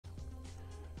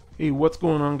Hey, what's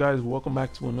going on, guys? Welcome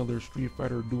back to another Street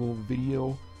Fighter Duel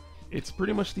video. It's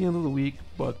pretty much the end of the week,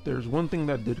 but there's one thing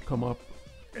that did come up,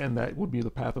 and that would be the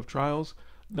Path of Trials.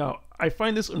 Now, I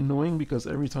find this annoying because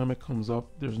every time it comes up,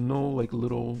 there's no like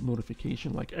little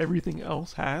notification like everything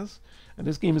else has, and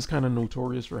this game is kind of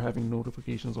notorious for having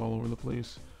notifications all over the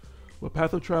place. But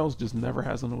Path of Trials just never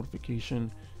has a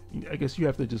notification. I guess you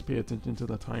have to just pay attention to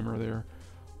the timer there,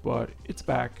 but it's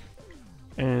back.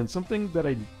 And something that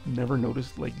I never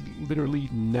noticed, like literally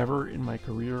never in my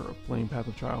career of playing Path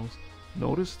of Trials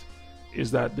noticed,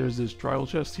 is that there's this trial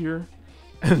chest here,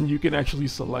 and you can actually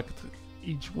select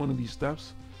each one of these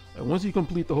steps. And once you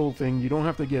complete the whole thing, you don't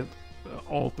have to get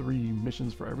all 3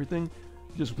 missions for everything.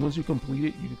 Just once you complete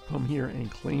it, you can come here and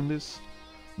claim this.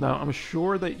 Now, I'm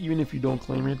sure that even if you don't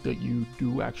claim it, that you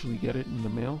do actually get it in the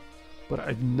mail. But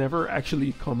I've never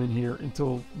actually come in here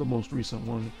until the most recent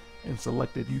one and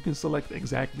selected. You can select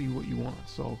exactly what you want,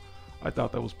 so I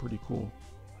thought that was pretty cool.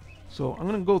 So I'm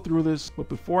gonna go through this, but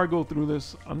before I go through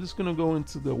this, I'm just gonna go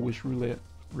into the wish roulette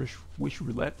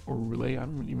or relay, I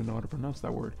don't even know how to pronounce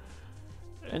that word,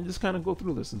 and just kind of go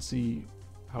through this and see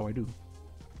how I do.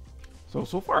 So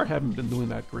far I haven't been doing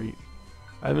that great.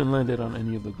 I haven't landed on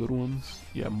any of the good ones.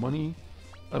 Yeah, money,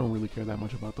 I don't really care that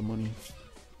much about the money.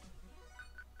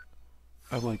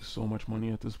 I have like so much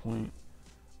money at this point.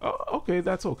 Oh, okay,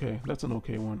 that's okay. That's an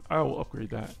okay one. I'll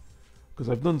upgrade that because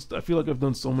I feel like I've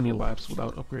done so many laps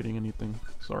without upgrading anything.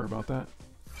 Sorry about that.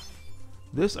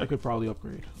 This I could probably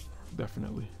upgrade,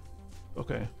 definitely.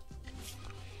 Okay.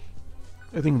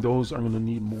 I think those are gonna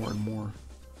need more and more.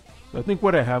 I think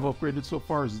what I have upgraded so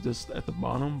far is just at the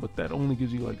bottom, but that only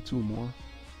gives you like 2 more.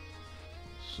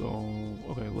 So,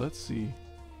 okay, let's see.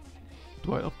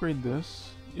 Do I upgrade this?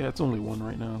 Yeah, it's only 1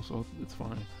 right now, so it's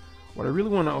fine. What I really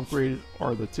want to upgrade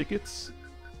are the tickets,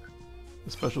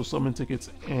 the special summon tickets,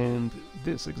 and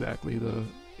this exactly, the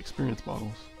experience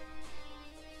bottles.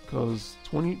 Because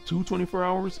 24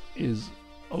 hours is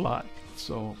a lot,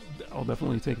 so I'll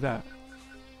definitely take that.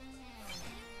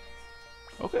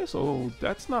 Okay, so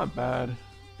that's not bad.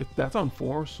 If that's on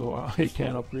 4, so I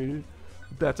can't upgrade it.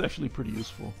 That's actually pretty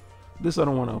useful. This I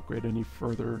don't want to upgrade any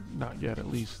further, not yet at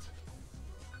least.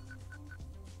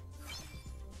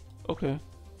 Okay.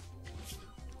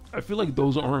 I feel like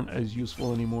those aren't as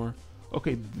useful anymore.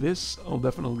 Okay, this I'll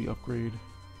definitely upgrade.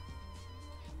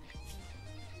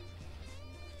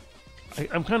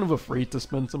 I'm kind of afraid to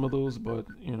spend some of those, but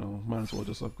you know, might as well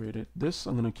just upgrade it. This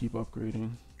I'm gonna keep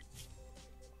upgrading.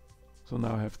 So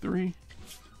now I have 3.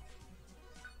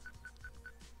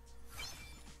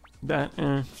 That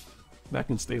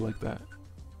can stay like that.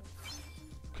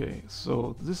 Okay,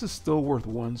 so this is still worth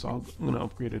 1, so I'm gonna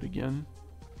upgrade it again.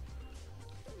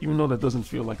 Even though that doesn't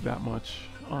feel like that much,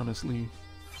 honestly.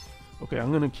 Okay,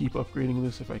 I'm gonna keep upgrading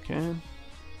this if I can,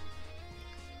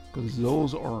 because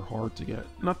those are hard to get.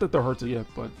 Not that they're hard to get,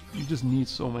 but you just need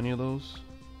so many of those.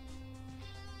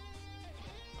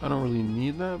 I don't really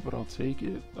need that, but I'll take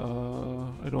it.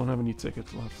 I don't have any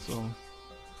tickets left, so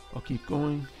I'll keep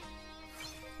going.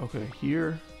 Okay,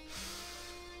 here.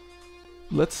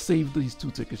 Let's save these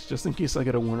 2 tickets just in case I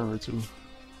get a 1 or a 2. Of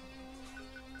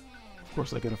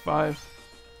course I get a 5.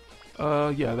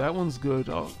 Yeah, that one's good.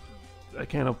 I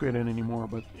can't upgrade it anymore,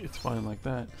 but it's fine like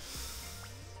that.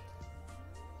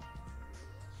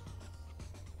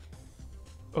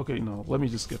 Okay, no, let me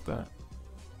just skip that.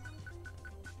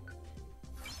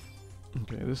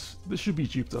 Okay, this should be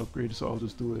cheap to upgrade, so I'll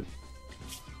just do it.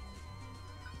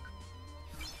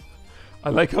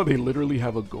 I like how they literally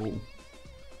have a goal.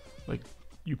 Like,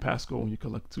 you pass goal and you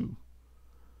collect 2.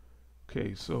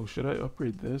 Okay, so should I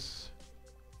upgrade this?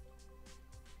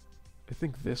 I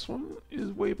think this one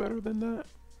is way better than that.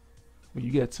 But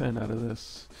you get 10 out of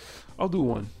this. I'll do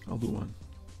 1. I'll do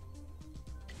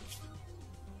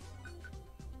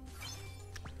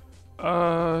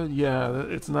 1. Yeah,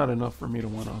 it's not enough for me to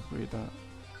want to upgrade that.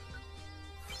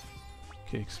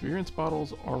 Okay, experience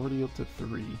bottles already up to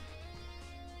 3.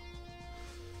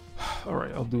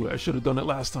 Alright, I'll do it. I should have done it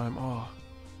last time. Oh,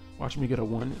 watch me get a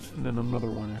 1 and then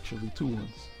another 1, actually. 2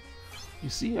 ones. You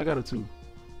see, I got a 2.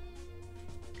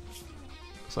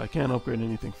 So I can't upgrade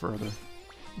anything further.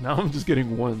 Now I'm just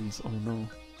getting 1s. Oh no.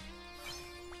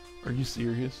 Are you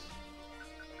serious?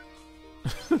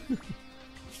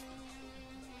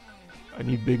 I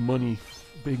need big money.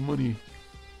 Big money.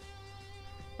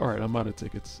 Alright, I'm out of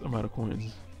tickets. I'm out of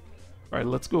coins. Alright,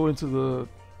 let's go into the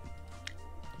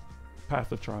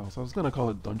Path of Trials. I was gonna call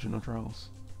it Dungeon of Trials.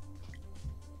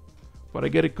 But I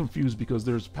get it confused because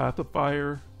there's Path of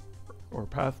Fire, or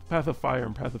Path of Fire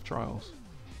and Path of Trials.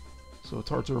 So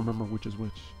it's hard to remember which is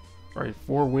which. Alright,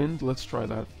 for wind, let's try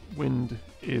that. Wind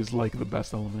is like the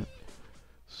best element.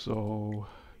 So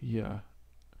yeah,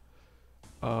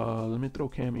 let me throw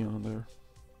Cammy on there.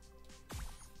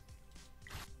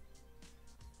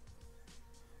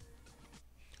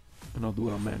 And I'll do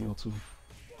it on manual too.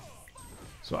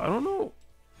 So I don't know.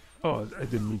 Oh, I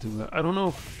didn't mean to do that. I don't know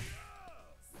if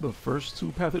the first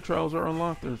two Path of Trials are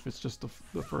unlocked or if it's just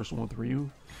the first one through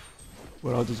you.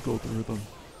 But I'll just go through them.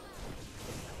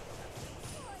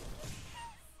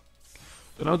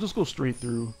 And I'll just go straight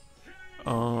through.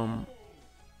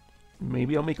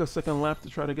 Maybe I'll make a second lap to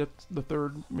try to get the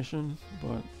third mission,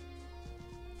 but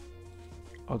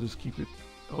I'll just keep it.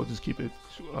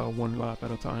 One lap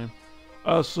at a time.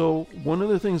 So one of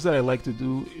the things that I like to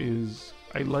do is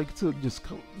I like to just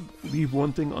leave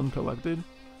one thing uncollected,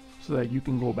 so that you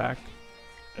can go back,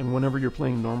 and whenever you're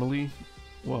playing normally,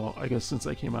 well, I guess since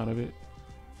I came out of it,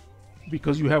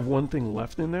 because you have one thing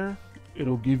left in there,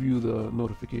 it'll give you the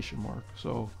notification mark.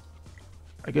 So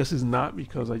I guess it's not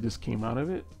because I just came out of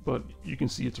it, but you can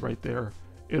see it's right there.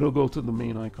 It'll go to the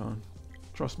main icon.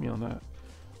 Trust me on that.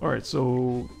 Alright,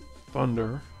 so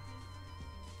Thunder.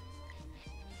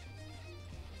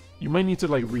 You might need to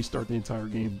like restart the entire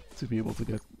game to be able to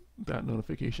get that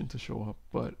notification to show up,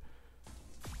 but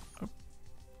I'm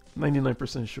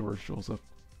 99% sure it shows up.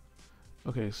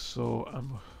 Okay, so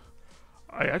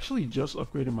I actually just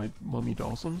upgraded my Mummy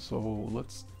Dawson, so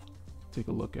let's take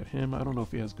a look at him. I don't know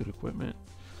if he has good equipment.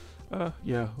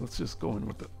 Yeah, let's just go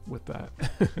in with that.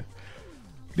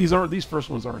 These first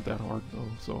ones aren't that hard though,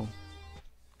 so.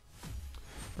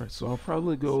 Alright, so I'll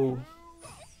probably go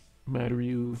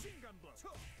Madaryu.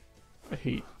 I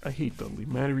hate Dudley.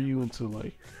 Madaryu into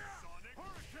like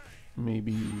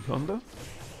maybe Honda?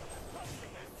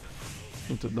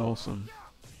 Into Dawson.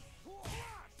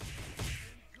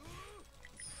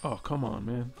 Oh, come on,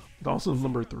 man. Dawson's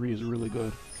number 3 is really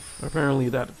good. Apparently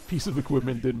that piece of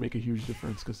equipment did make a huge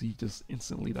difference because he just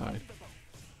instantly died.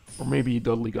 Or maybe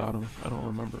Dudley got him. I don't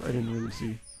remember. I didn't really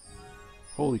see.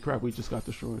 Holy crap, we just got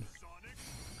destroyed.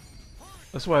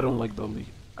 That's why I don't like Dudley.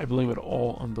 I blame it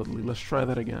all on Dudley. Let's try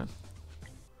that again.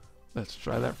 Let's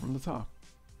try that from the top.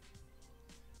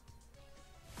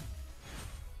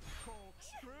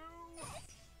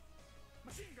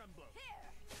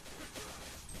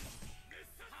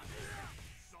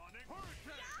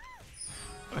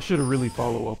 I should have really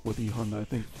follow up with E-Honda, I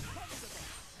think.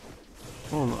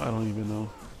 Oh, I don't even know.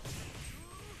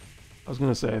 I was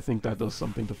gonna say I think that does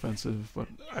something defensive, but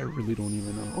I really don't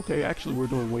even know. Okay, actually we're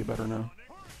doing way better now.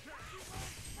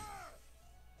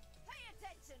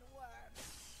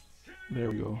 There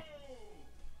we go.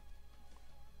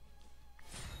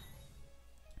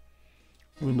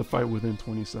 Win the fight within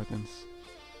 20 seconds.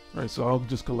 Alright, so I'll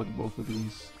just collect both of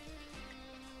these.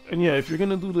 And yeah, if you're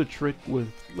gonna do the trick with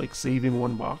like saving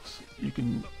one box, you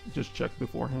can just check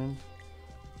beforehand.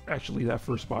 Actually, that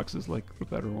first box is like the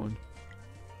better one.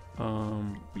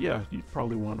 Yeah, you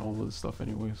probably want all of this stuff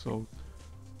anyway, so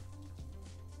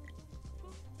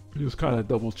you just kind of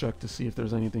double check to see if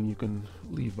there's anything you can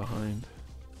leave behind.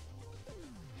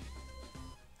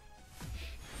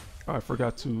 Oh, I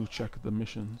forgot to check the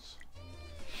missions.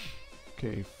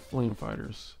 Okay, flame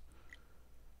fighters.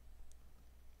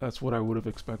 That's what I would have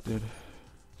expected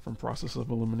from process of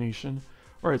elimination.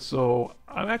 Alright, so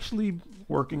I'm actually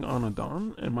working on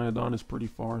Adon, and my Adon is pretty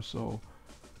far, so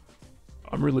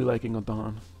I'm really liking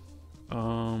Adon.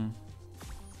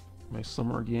 My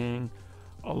Summer Gang.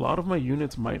 A lot of my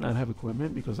units might not have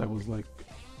equipment because I was like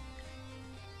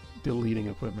deleting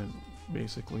equipment,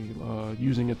 basically,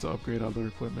 using it to upgrade other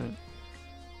equipment.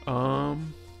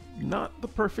 Not the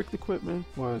perfect equipment,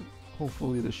 but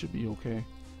hopefully this should be okay.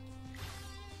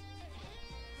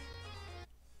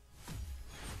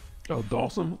 Oh,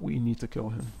 Dawson, we need to kill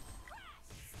him.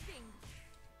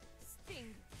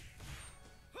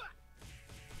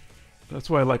 That's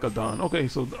why I like Adon. Okay,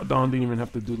 so Adon didn't even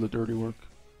have to do the dirty work.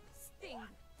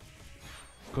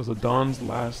 Because Adon's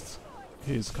last,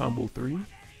 his combo 3,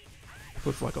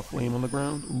 puts like a flame on the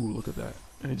ground. Ooh, look at that.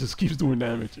 And it just keeps doing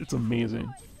damage. It's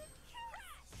amazing.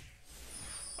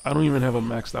 I don't even have him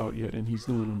maxed out yet, and he's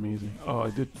doing amazing. Oh,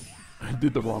 I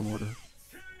did the wrong order.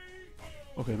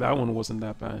 Okay, that one wasn't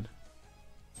that bad.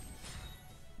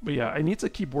 But yeah, I need to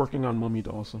keep working on Mummy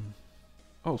Dawson.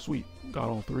 Oh, sweet. Got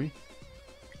all 3.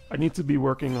 I need to be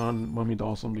working on Mummy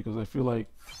Dawson because I feel like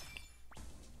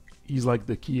he's like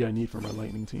the key I need for my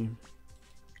lightning team.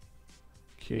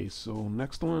 Okay, so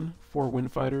next one, 4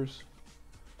 wind fighters.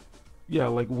 Yeah,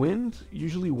 like wind,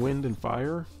 usually wind and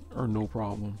fire are no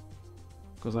problem.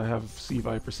 Because I have Sea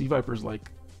Viper. Sea Viper's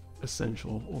like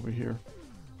essential over here.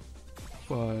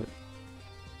 But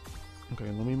okay,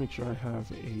 let me make sure I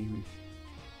have a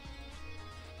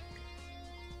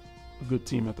good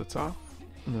team at the top.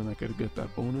 And then I could get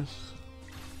that bonus.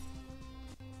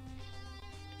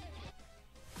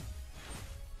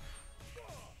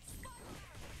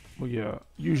 But yeah,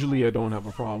 usually I don't have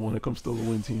a problem when it comes to the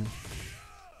win team.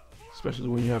 Especially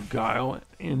when you have Guile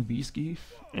and Beastgeef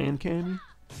and Cammy.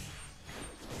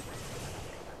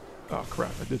 Oh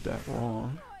crap, I did that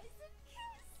wrong.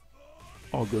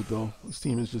 All good though. This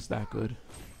team is just that good.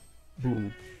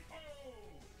 Boom.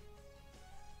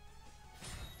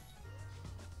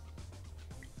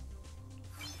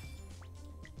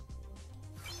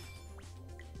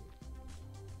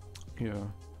 Yeah.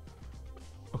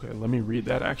 Okay, let me read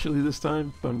that actually this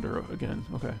time. Thunder again.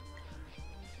 Okay.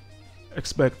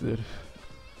 Expected.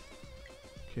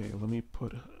 Okay, let me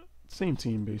put same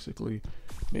team basically.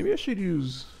 Maybe I should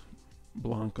use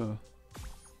Blanca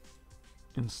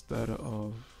instead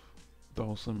of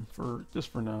Dawson for just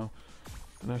for now.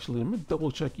 And actually, I'm gonna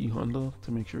double check E Honda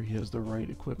to make sure he has the right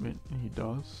equipment, and he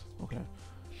does. Okay,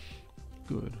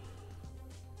 good.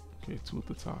 Okay, 2 at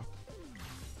the top.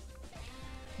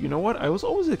 You know what? I was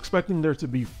always expecting there to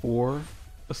be 4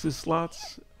 assist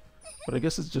slots, but I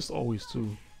guess it's just always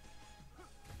 2.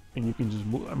 And you can just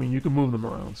move. I mean, you can move them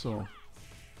around. So,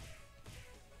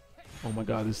 oh my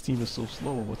God, this team is so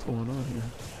slow. What's going on here?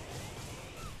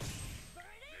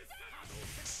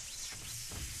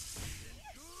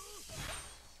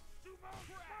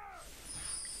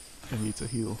 I need to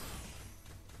heal.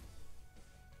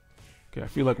 Okay, I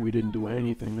feel like we didn't do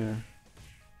anything there.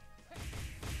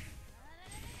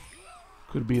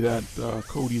 Could be that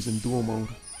Cody's in duel mode.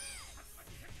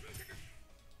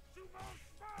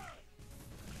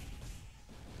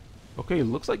 Okay,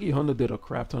 looks like E Honda did a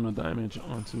crap ton of damage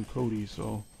onto Cody,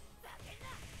 so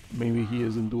maybe he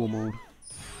is in duel mode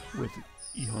with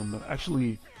E Honda.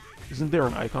 Actually, isn't there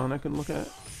an icon I can look at?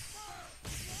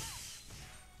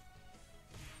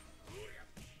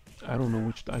 I don't know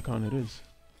which icon it is.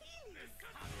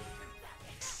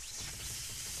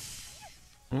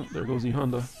 Oh, there goes E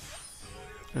Honda.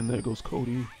 And there goes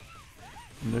Cody.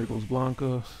 And there goes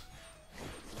Blanca.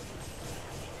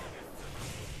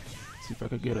 See if I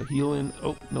could get a heal in.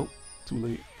 Oh, nope. Too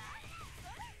late.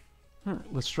 Alright,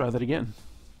 let's try that again.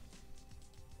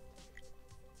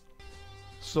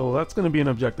 So that's gonna be an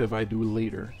objective I do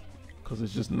later. Because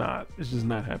it's just not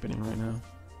happening right now.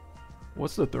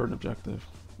 What's the third objective?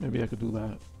 Maybe I could do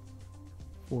that.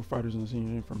 4 fighters in the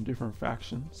scene from different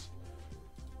factions.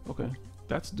 Okay,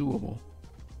 that's doable.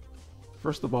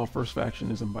 First of all, first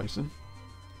faction is in Bison.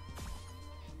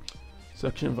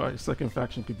 Second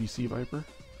faction could be Sea Viper.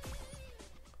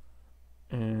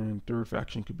 And third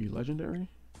faction could be Legendary.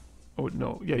 Oh,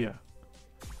 no, yeah.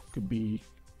 Could be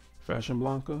Fashion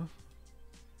Blanca.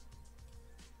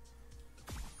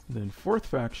 Then fourth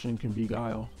faction can be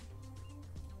Guile.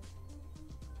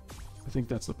 I think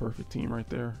that's the perfect team right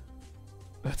there.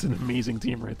 That's an amazing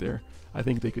team right there. I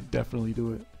think they could definitely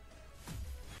do it.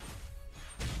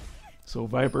 So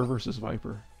Viper versus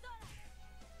Viper.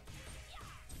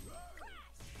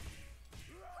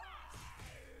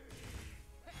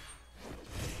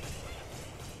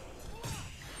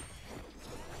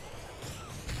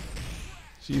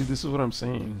 See, this is what I'm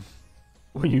saying.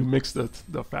 When you mix the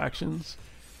factions,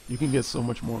 you can get so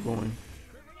much more going.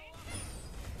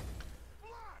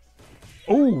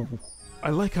 Oh, I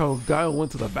like how Guile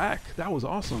went to the back. That was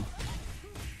awesome.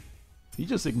 He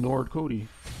just ignored Cody.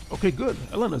 Okay, good.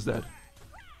 Elena's dead.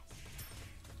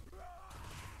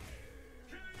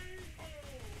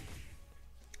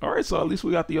 Alright, so at least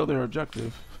we got the other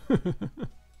objective.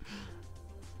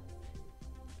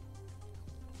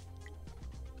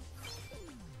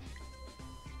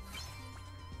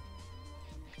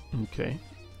 Okay.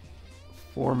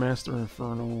 4 Master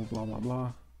Inferno, blah blah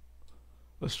blah.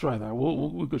 Let's try that.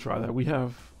 We could try that. We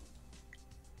have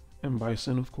M.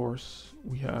 Bison, of course.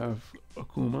 We have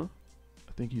Akuma.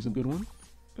 I think he's a good one.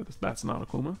 That's not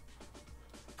Akuma.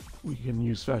 We can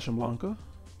use Fashion Blanca.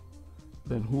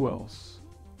 Then who else?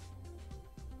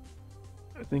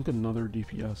 I think another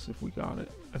DPS if we got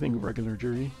it. I think regular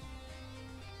Jury.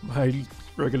 My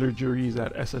regular Jury is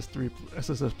at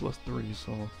SSS plus 3,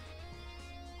 so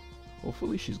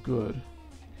hopefully she's good.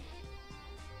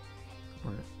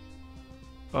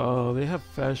 Alright. They have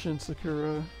Fashion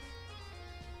Sakura.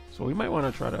 So we might want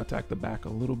to try to attack the back a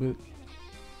little bit.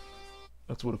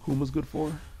 That's what Akuma's good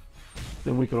for.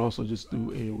 Then we could also just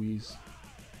do AoEs.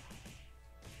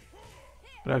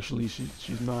 But actually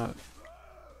she's not.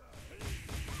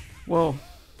 Well,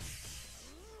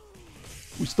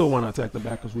 we still want to attack the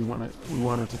back because we want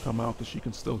her to come out because she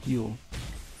can still heal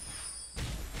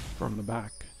from the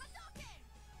back.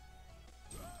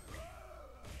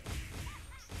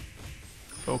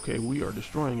 Okay, we are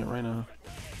destroying it right now.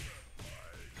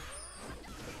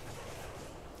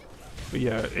 But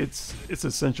yeah, it's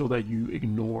essential that you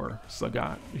ignore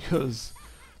Sagat because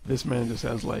this man just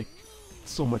has like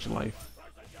so much life,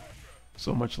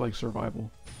 so much like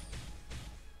survival.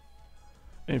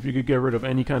 And if you could get rid of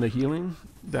any kind of healing,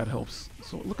 that helps.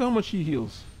 So look how much he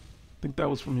heals. I think that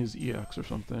was from his EX or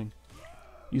something.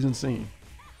 He's insane.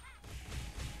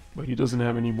 But he doesn't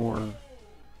have any more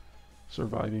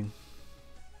surviving.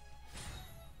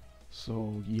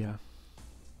 So yeah.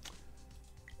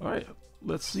 Alright,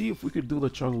 let's see if we could do the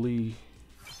Chun-Li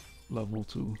level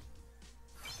 2.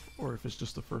 Or if it's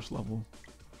just the first level.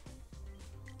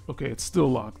 Okay, it's still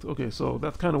locked. Okay, so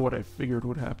that's kind of what I figured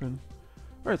would happen.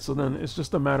 Alright, so then it's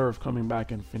just a matter of coming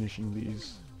back and finishing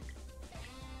these.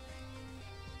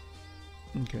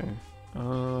 Okay,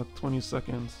 20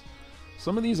 seconds.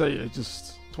 Some of these I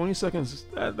just... 20 seconds,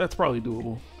 that's probably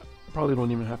doable. I probably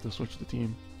don't even have to switch the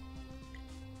team.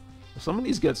 Some of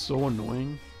these get so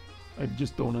annoying, I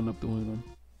just don't end up doing them.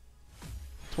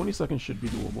 20 seconds should be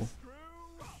doable.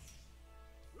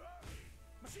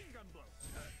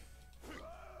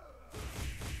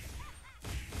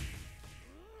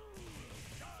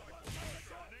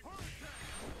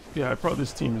 Yeah,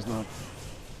 this team is not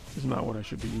what I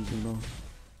should be using though.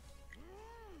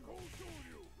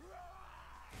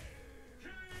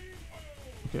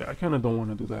 Okay, I kind of don't want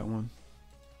to do that one.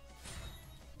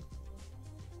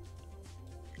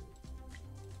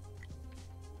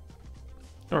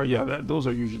 Alright, yeah, those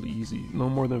are usually easy. No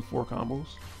more than 4 combos.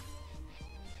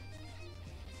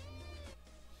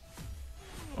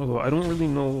 Although I don't really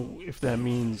know if that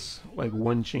means like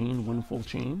 1 chain, 1 full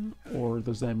chain, or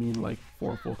does that mean like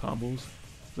 4 full combos?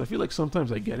 Because I feel like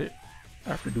sometimes I get it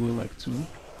after doing like 2.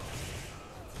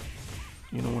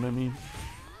 You know what I mean?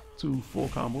 2 full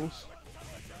combos.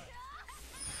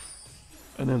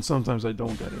 And then sometimes I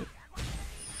don't get it.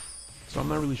 So I'm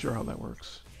not really sure how that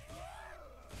works.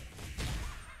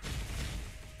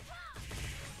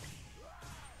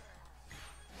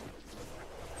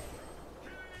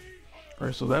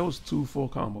 Alright, so that was 2 full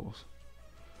combos.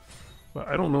 But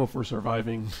I don't know if we're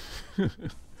surviving. I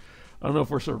don't know if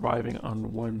we're surviving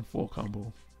on 1 full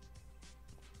combo.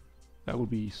 That would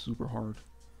be super hard.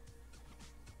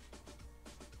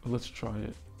 But let's try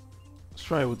it. Let's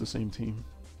try it with the same team.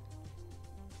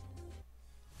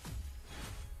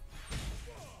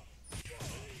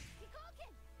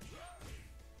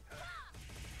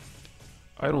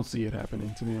 I don't see it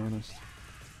happening, to be honest.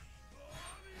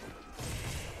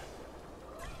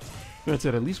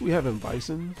 Granted, at least we have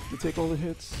Bison to take all the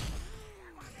hits.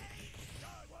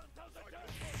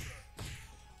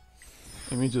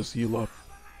 Let me just heal up.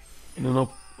 And then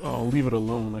I'll leave it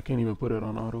alone. I can't even put it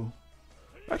on auto.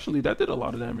 Actually, that did a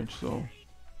lot of damage, so...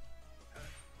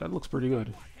 that looks pretty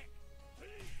good.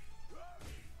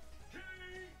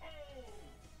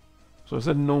 So I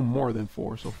said no more than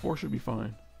 4, so 4 should be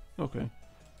fine. Okay.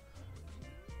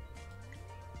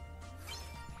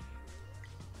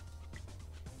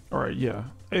 Alright, yeah.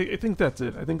 I think that's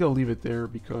it. I think I'll leave it there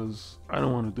because I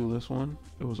don't want to do this one.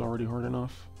 It was already hard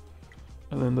enough.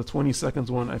 And then the 20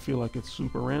 seconds one, I feel like it's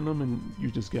super random and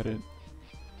you just get it.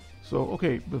 So,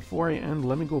 okay, before I end,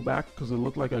 let me go back because it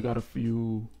looked like I got a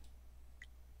few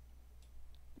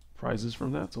prizes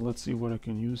from that. So let's see what I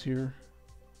can use here.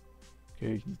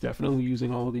 Okay, definitely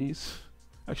using all of these.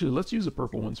 Actually, let's use the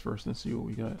purple ones first and see what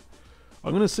we got.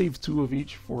 I'm going to save 2 of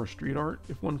each for street art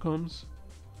if one comes.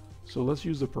 So let's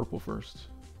use the purple first.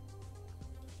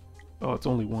 Oh, it's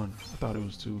only 1. I thought it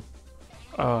was 2.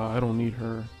 I don't need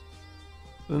her.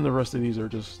 Then the rest of these are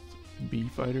just bee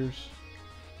fighters.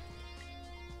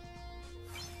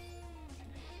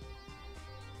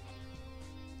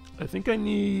 I think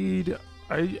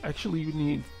I actually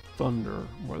need thunder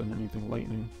more than anything,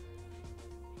 lightning.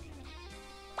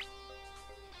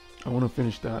 I want to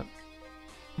finish that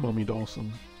Mummy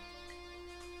Dawson.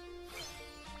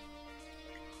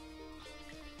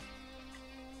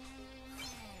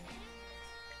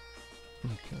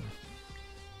 Okay.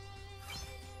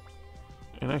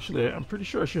 And actually, I'm pretty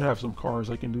sure I should have some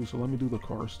cars I can do, so let me do the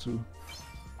cars too.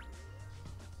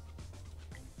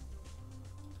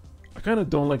 I kind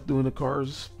of don't like doing the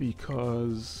cars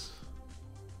because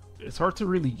it's hard to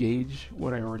really gauge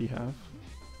what I already have.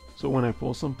 So when I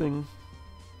pull something,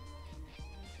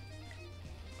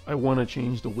 I want to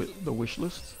change the wish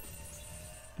list.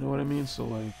 You know what I mean? So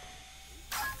like,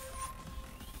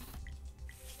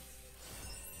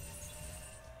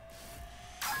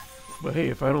 but hey,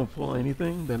 if I don't pull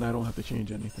anything, then I don't have to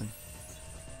change anything.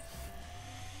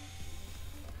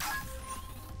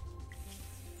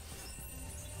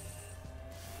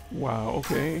 Wow,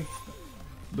 okay.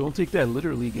 Don't take that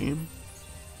literally, game.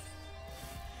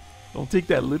 Don't take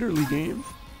that literally, game.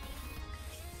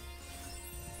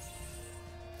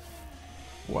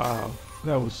 Wow,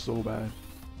 that was so bad.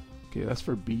 Okay, that's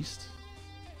for Beast.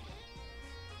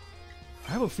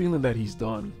 I have a feeling that he's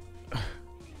done.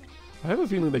 I have a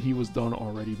feeling that he was done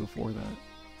already before that.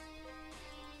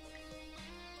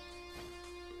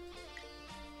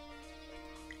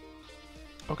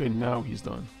 Okay, now he's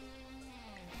done.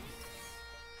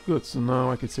 Good, so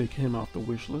now I could take him off the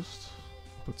wish list.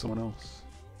 Put someone else.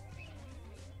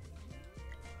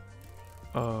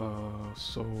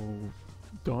 So...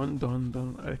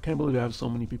 Done. I can't believe I have so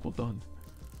many people done.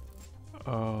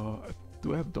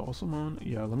 Do I have Dalsum on?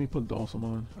 Yeah, let me put Dalsum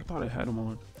on. I thought I had him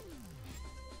on.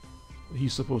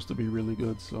 He's supposed to be really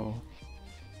good, so...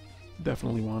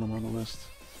 Definitely want him on the list.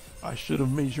 I should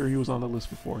have made sure he was on the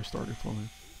list before I started playing.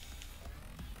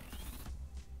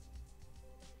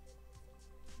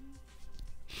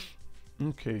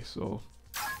 Okay, so...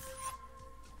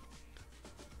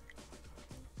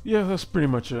 Yeah, that's pretty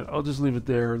much it. I'll just leave it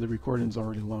there. The recording's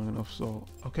already long enough, so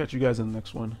I'll catch you guys in the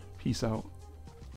next one. Peace out.